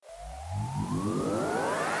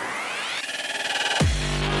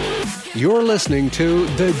You're listening to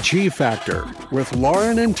The G Factor with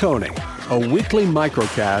Lauren and Tony, a weekly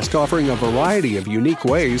microcast offering a variety of unique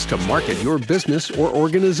ways to market your business or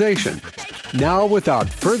organization. Now, without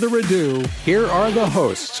further ado, here are the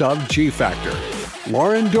hosts of G Factor,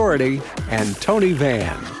 Lauren Doherty and Tony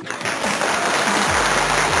Van.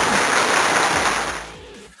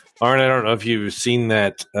 Lauren, I don't know if you've seen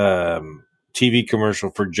that TV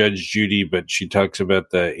commercial for Judge Judy, but she talks about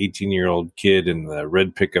the 18-year-old kid in the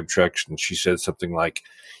red pickup truck, and she says something like,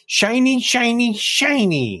 "Shiny, shiny,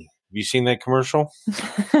 shiny." Have you seen that commercial?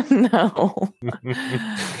 No.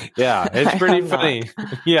 Yeah, it's pretty funny.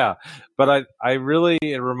 Yeah, but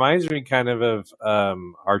it reminds me kind of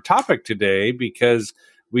our topic today, because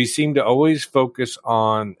we seem to always focus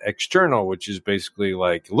on external, which is basically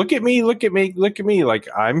like, look at me, look at me, look at me, like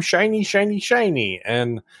I'm shiny, shiny, shiny.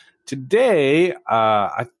 And today,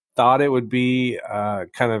 I thought it would be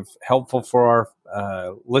kind of helpful for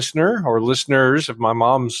our listener or listeners. If my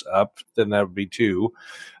mom's up, then that would be two,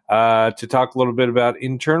 to talk a little bit about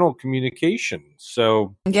internal communication.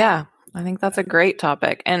 So, yeah, I think that's a great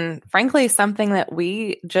topic. And frankly, something that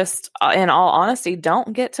we just, in all honesty,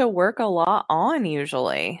 don't get to work a lot on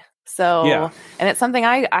usually. So, yeah. And it's something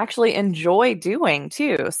I actually enjoy doing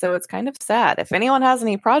too. So it's kind of sad. If anyone has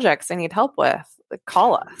any projects they need help with,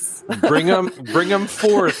 call us. bring them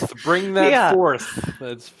forth. Bring that forth.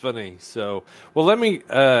 That's funny. So, well, let me,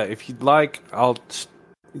 if you'd like, I'll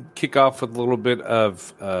kick off with a little bit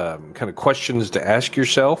of kind of questions to ask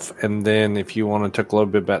yourself, and then if you want to talk a little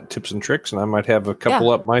bit about tips and tricks, and I might have a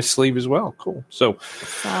couple up my sleeve as well. Cool. So,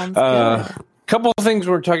 sounds good. Couple of things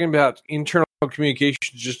we're talking about internal communication,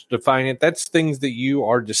 just to define it. That's things that you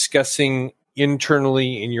are discussing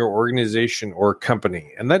internally in your organization or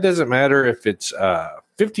company. And that doesn't matter if it's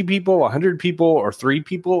 50 people, 100 people, or 3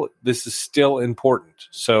 people. This is still important.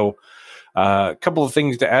 So a couple of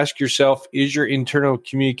things to ask yourself: is your internal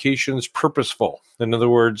communications purposeful? In other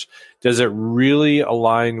words, does it really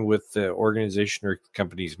align with the organization or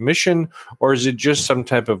company's mission, or is it just some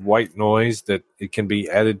type of white noise that it can be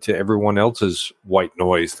added to everyone else's white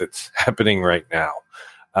noise that's happening right now?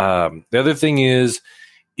 The other thing is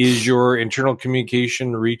your internal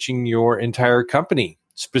communication reaching your entire company,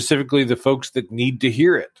 specifically the folks that need to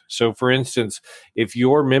hear it? So, for instance, if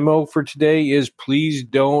your memo for today is please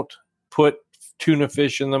don't put tuna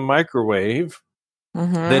fish in the microwave,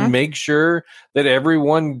 then make sure that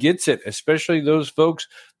everyone gets it, especially those folks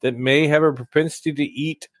that may have a propensity to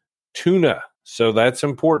eat tuna. So that's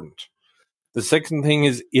important. The second thing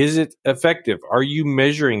is it effective? Are you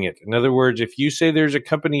measuring it? In other words, if you say there's a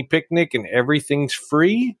company picnic and everything's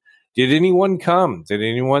free, did anyone come? Did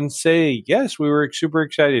anyone say, yes, we were super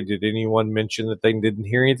excited? Did anyone mention that they didn't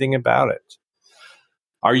hear anything about it?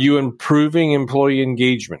 Are you improving employee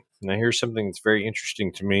engagement? Now, here's something that's very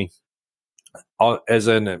interesting to me. As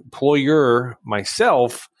an employer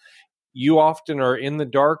myself, you often are in the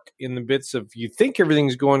dark in the bits of, you think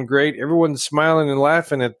everything's going great. Everyone's smiling and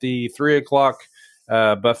laughing at the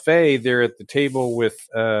 3:00 buffet there at the table with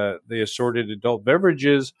the assorted adult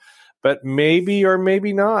beverages. But maybe or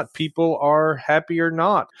maybe not, people are happy or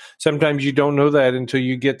not. Sometimes you don't know that until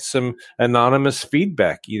you get some anonymous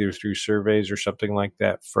feedback, either through surveys or something like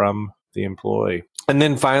that from the employee. And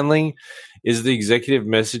then finally, is the executive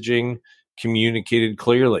messaging communicated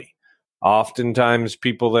clearly? Oftentimes,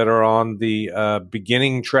 people that are on the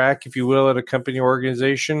beginning track, if you will, at a company or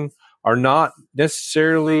organization are not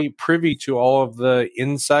necessarily privy to all of the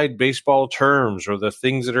inside baseball terms or the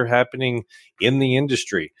things that are happening in the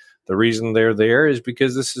industry. The reason they're there is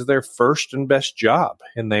because this is their first and best job,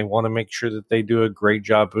 and they want to make sure that they do a great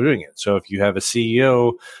job doing it. So if you have a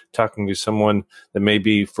CEO talking to someone that may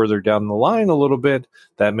be further down the line a little bit,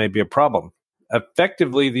 that may be a problem.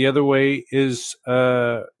 Effectively, the other way is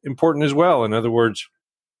important as well. In other words,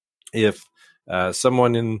 if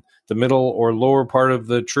someone in the middle or lower part of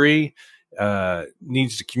the tree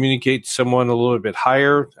needs to communicate to someone a little bit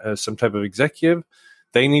higher, some type of executive,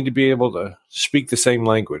 they need to be able to speak the same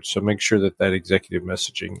language. So make sure that that executive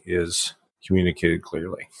messaging is communicated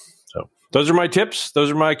clearly. So those are my tips.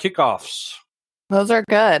 Those are my kickoffs. Those are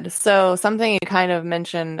good. So something you kind of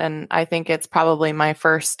mentioned, and I think it's probably my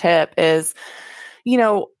first tip, is,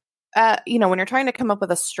 when you're trying to come up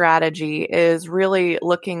with a strategy, is really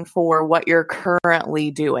looking for what you're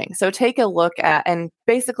currently doing. So take a look at and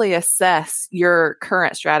basically assess your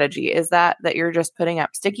current strategy. Is that you're just putting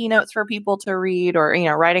up sticky notes for people to read, or,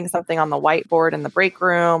 writing something on the whiteboard in the break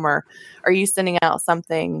room, or are you sending out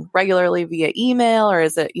something regularly via email, or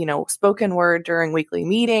is it, spoken word during weekly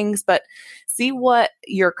meetings? But see what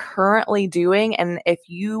you're currently doing, and if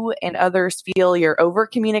you and others feel you're over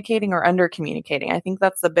communicating or under communicating. I think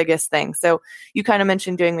that's the biggest thing. So you kind of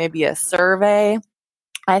mentioned doing maybe a survey.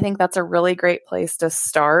 I think that's a really great place to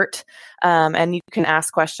start. And you can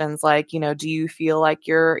ask questions like, do you feel like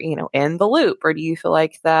you're, in the loop, or do you feel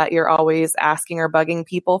like that you're always asking or bugging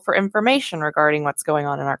people for information regarding what's going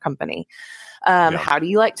on in our company? How do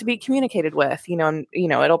you like to be communicated with? And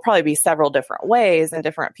it'll probably be several different ways, and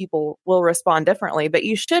different people will respond differently, but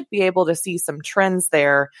you should be able to see some trends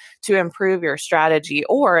there to improve your strategy.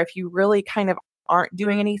 Or if you really kind of aren't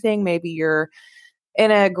doing anything, maybe you're in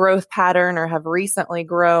a growth pattern or have recently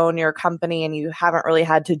grown your company and you haven't really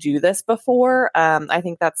had to do this before. I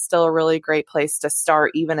think that's still a really great place to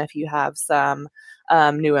start, even if you have some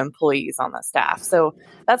new employees on the staff. So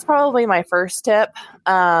that's probably my first tip.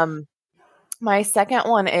 My second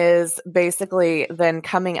one is basically then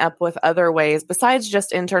coming up with other ways besides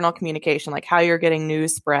just internal communication, like how you're getting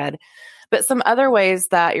news spread, but some other ways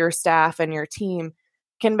that your staff and your team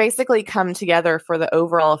can basically come together for the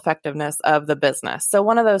overall effectiveness of the business. So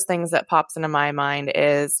one of those things that pops into my mind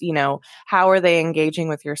is, how are they engaging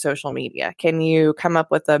with your social media? Can you come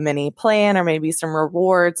up with a mini plan or maybe some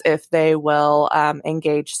rewards if they will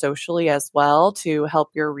engage socially as well to help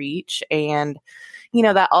your reach? And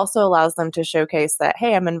that also allows them to showcase that,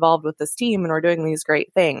 hey, I'm involved with this team and we're doing these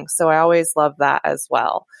great things. So I always love that as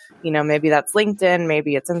well. Maybe that's LinkedIn,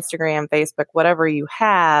 maybe it's Instagram, Facebook, whatever you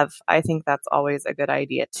have. I think that's always a good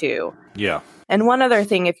idea too. Yeah. And one other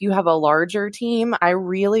thing, if you have a larger team, I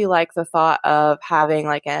really like the thought of having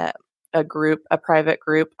like a private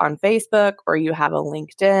group on Facebook, or you have a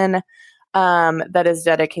LinkedIn that is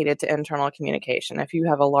dedicated to internal communication. If you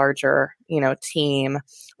have a larger, team,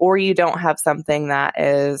 or you don't have something that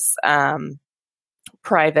is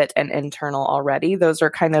private and internal already, those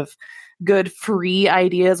are kind of good free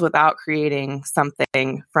ideas without creating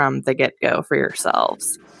something from the get-go for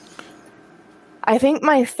yourselves. I think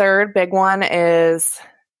my third big one is,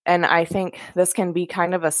 and I think this can be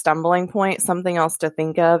kind of a stumbling point, something else to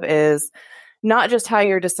think of is not just how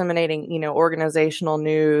you're disseminating, organizational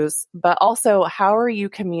news, but also how are you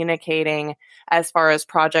communicating as far as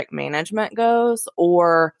project management goes,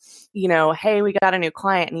 or, hey, we got a new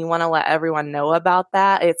client and you want to let everyone know about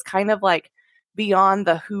that. It's kind of like beyond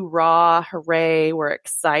the hoorah, hooray, we're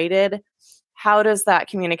excited. How does that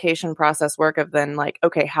communication process work of then like,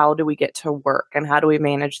 okay, how do we get to work and how do we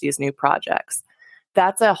manage these new projects?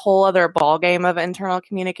 That's a whole other ballgame of internal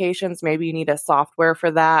communications. Maybe you need a software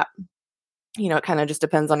for that. It kind of just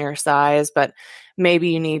depends on your size, but maybe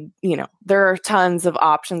you need, there are tons of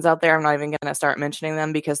options out there. I'm not even going to start mentioning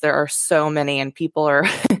them because there are so many, and people are,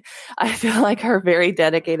 I feel like, are very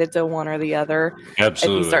dedicated to one or the other.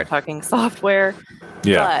 Absolutely. If you start talking software.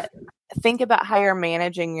 Yeah. But think about how you're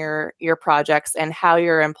managing your projects and how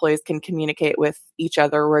your employees can communicate with each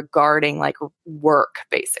other regarding like work,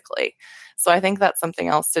 basically. So I think that's something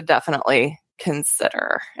else to definitely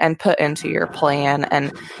consider and put into your plan,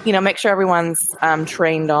 and make sure everyone's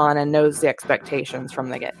trained on and knows the expectations from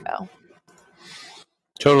the get-go.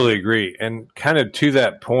 Totally agree. And kind of to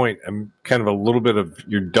that point, I'm kind of a little bit of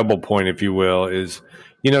your double point, if you will, is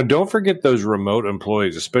don't forget those remote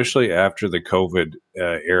employees, especially after the COVID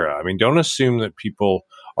era. I mean, don't assume that people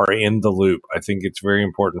are in the loop. I think it's very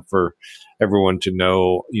important for everyone to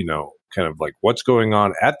know kind of like what's going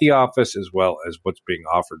on at the office, as well as what's being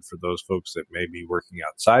offered for those folks that may be working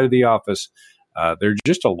outside of the office. There are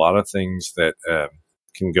just a lot of things that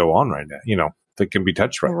can go on right now, that can be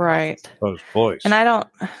touched right. Those employees. And I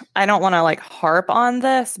don't want to like harp on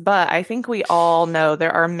this, but I think we all know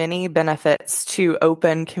there are many benefits to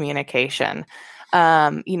open communication.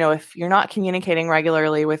 If you're not communicating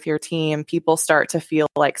regularly with your team, people start to feel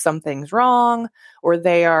like something's wrong, or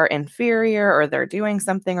they are inferior, or they're doing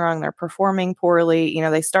something wrong, they're performing poorly.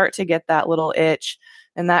 They start to get that little itch,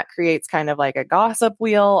 and that creates kind of like a gossip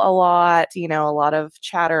wheel a lot. A lot of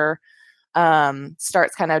chatter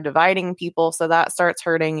starts kind of dividing people. So that starts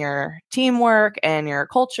hurting your teamwork and your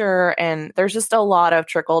culture. And there's just a lot of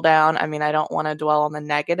trickle down. I mean, I don't want to dwell on the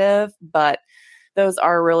negative, but those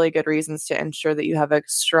are really good reasons to ensure that you have a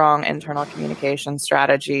strong internal communication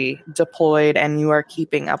strategy deployed and you are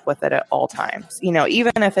keeping up with it at all times.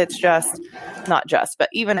 Even if it's but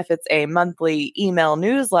even if it's a monthly email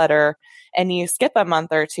newsletter and you skip a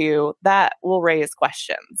month or two, that will raise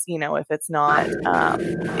questions, if it's not,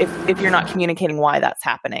 if you're not communicating why that's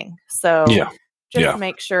happening. So just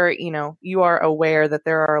make sure, you are aware that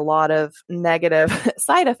there are a lot of negative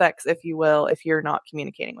side effects, if you will, if you're not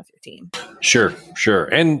communicating with your team. Sure.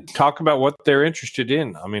 And talk about what they're interested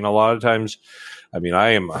in. I mean, a lot of times, I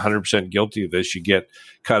am 100% guilty of this. You get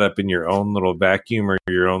caught up in your own little vacuum or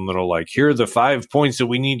your own little, here are the 5 points that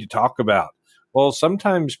we need to talk about. Well,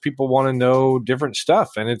 sometimes people want to know different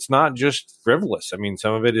stuff, and it's not just frivolous.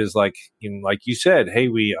 Some of it is like you said, hey,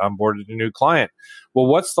 we onboarded a new client. Well,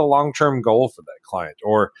 what's the long-term goal for that client?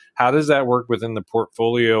 Or how does that work within the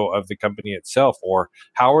portfolio of the company itself? Or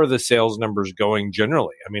how are the sales numbers going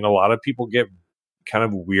generally? A lot of people get kind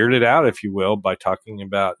of weirded out, if you will, by talking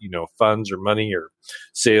about, funds or money or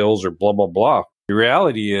sales or blah, blah, blah. The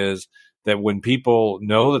reality is that when people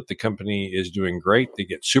know that the company is doing great, they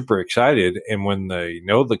get super excited. And when they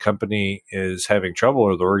know the company is having trouble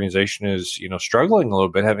or the organization is, struggling a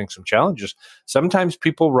little bit, having some challenges, sometimes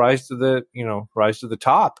people rise to the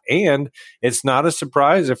top. And it's not a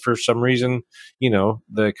surprise if for some reason,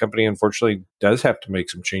 the company unfortunately does have to make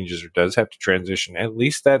some changes or does have to transition. At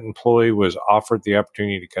least that employee was offered the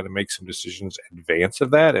opportunity to kind of make some decisions in advance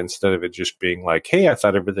of that, instead of it just being like, hey, I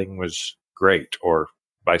thought everything was great, or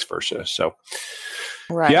vice versa. So,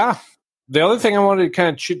 yeah. The other thing I wanted to kind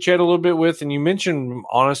of chit-chat a little bit with, and you mentioned,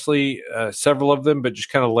 honestly, several of them, but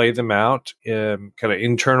just kind of lay them out, kind of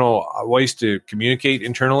internal ways to communicate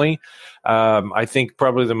internally. I think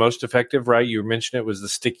probably the most effective, right? You mentioned it was the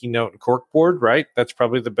sticky note and corkboard, right? That's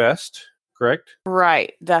probably the best, correct?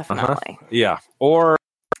 Right. Definitely. Yeah. Or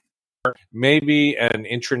maybe an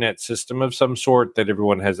intranet system of some sort that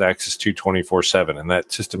everyone has access to 24/7. And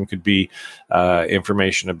that system could be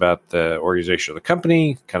information about the organization of the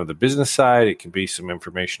company, kind of the business side. It can be some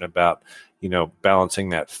information about, balancing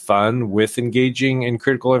that fun with engaging in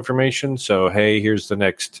critical information. So, hey, here's the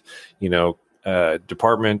next,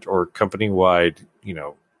 department or company-wide,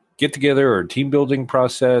 get together or team building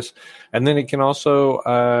process. And then it can also,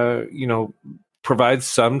 provide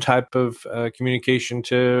some type of communication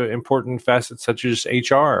to important facets such as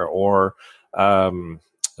HR or I'm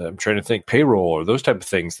trying to think payroll or those type of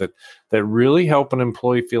things that really help an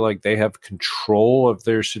employee feel like they have control of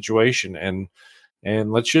their situation.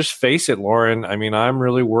 And let's just face it, Lauren, I'm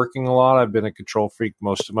really working a lot. I've been a control freak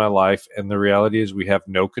most of my life. And the reality is we have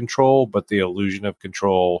no control, but the illusion of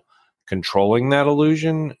controlling that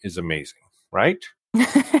illusion is amazing, right?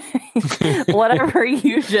 Whatever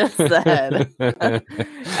you just said.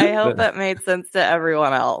 I hope that made sense to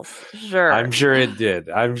everyone else. Sure. I'm sure it did.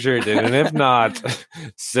 And if not,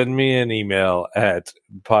 send me an email at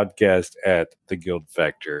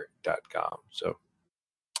podcast@theguildfactor.com. So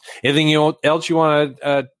anything else you want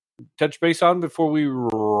to touch base on before we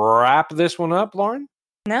wrap this one up, Lauren?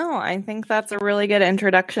 No, I think that's a really good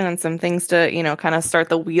introduction and some things to, kind of start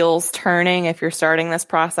the wheels turning if you're starting this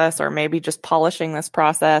process, or maybe just polishing this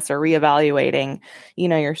process or reevaluating,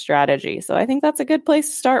 your strategy. So I think that's a good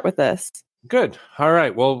place to start with this. Good. All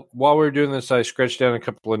right. Well, while we're doing this, I scratched down a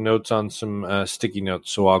couple of notes on some sticky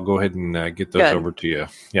notes, so I'll go ahead and get those over to you.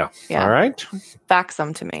 Yeah. All right. Fax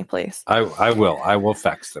them to me, please. I will. I will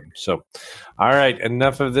fax them. So, all right.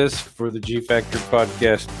 Enough of this for the G Factor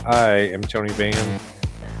podcast. I am Tony Van.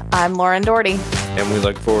 I'm Lauren Doherty. And we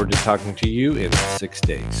look forward to talking to you in 6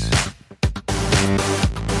 days.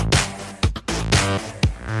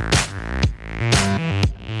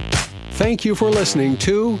 Thank you for listening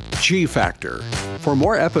to G Factor. For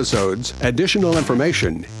more episodes, additional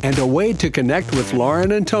information, and a way to connect with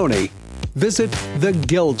Lauren and Tony, visit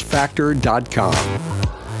theguildfactor.com.